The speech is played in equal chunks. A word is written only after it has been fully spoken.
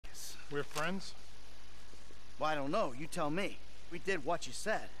We're friends? Well, I don't know. You tell me. We did what you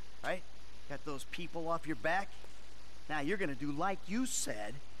said, right? Got those people off your back. Now you're gonna do like you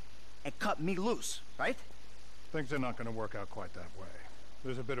said and cut me loose, right? Things are not gonna work out quite that way.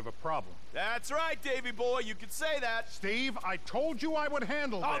 There's a bit of a problem. That's right, Davy boy, you could say that. Steve, I told you I would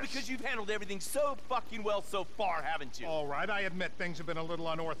handle this. Oh, because you've handled everything so fucking well so far, haven't you? All right, I admit things have been a little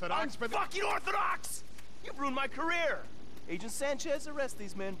unorthodox, but... Fucking orthodox! You've ruined my career! Agent Sanchez, arrest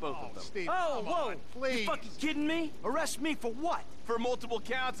these men, both of them. Steve, Oh, come whoa! on, please. You fucking kidding me? Arrest me for what? For multiple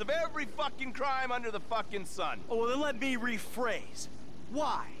counts of every fucking crime under the fucking sun. Oh, well, then let me rephrase.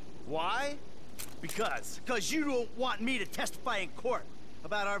 Why? Why? Because you don't want me to testify in court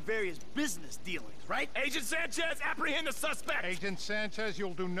about our various business dealings, right? Agent Sanchez, apprehend the suspect! Agent Sanchez,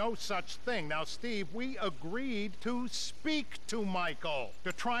 you'll do no such thing. Now, Steve, we agreed to speak to Michael,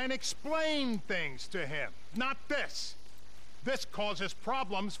 to try and explain things to him. Not this. This causes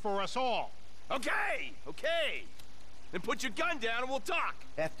problems for us all. Okay, okay. Then put your gun down and we'll talk.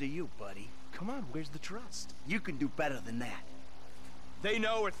 After you, buddy. Come on, where's the trust? You can do better than that. They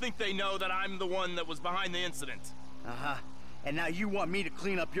know or think they know that I'm the one that was behind the incident. Uh-huh. And now you want me to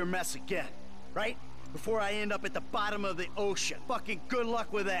clean up your mess again, right? Before I end up at the bottom of the ocean. Fucking good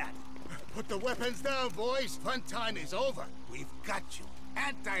luck with that. Put the weapons down, boys. Fun time is over. We've got you.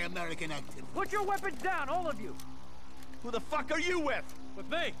 Anti-American activity. Put your weapons down, all of you! Who the fuck are you with? With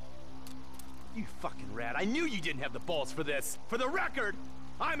me! You fucking rat. I knew you didn't have the balls for this. For the record,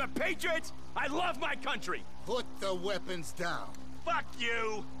 I'm a patriot. I love my country. Put the weapons down. Fuck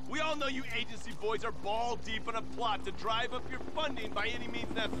you! We all know you agency boys are ball deep in a plot to drive up your funding by any means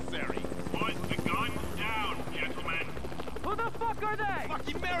necessary. Put the guns down, gentlemen. Who the fuck are they?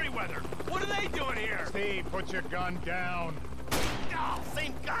 Fucking Merryweather! What are they doing here? Steve, put your gun down. Oh,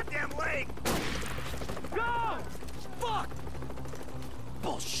 same goddamn leg! Go! Fuck!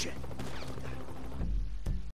 Bullshit.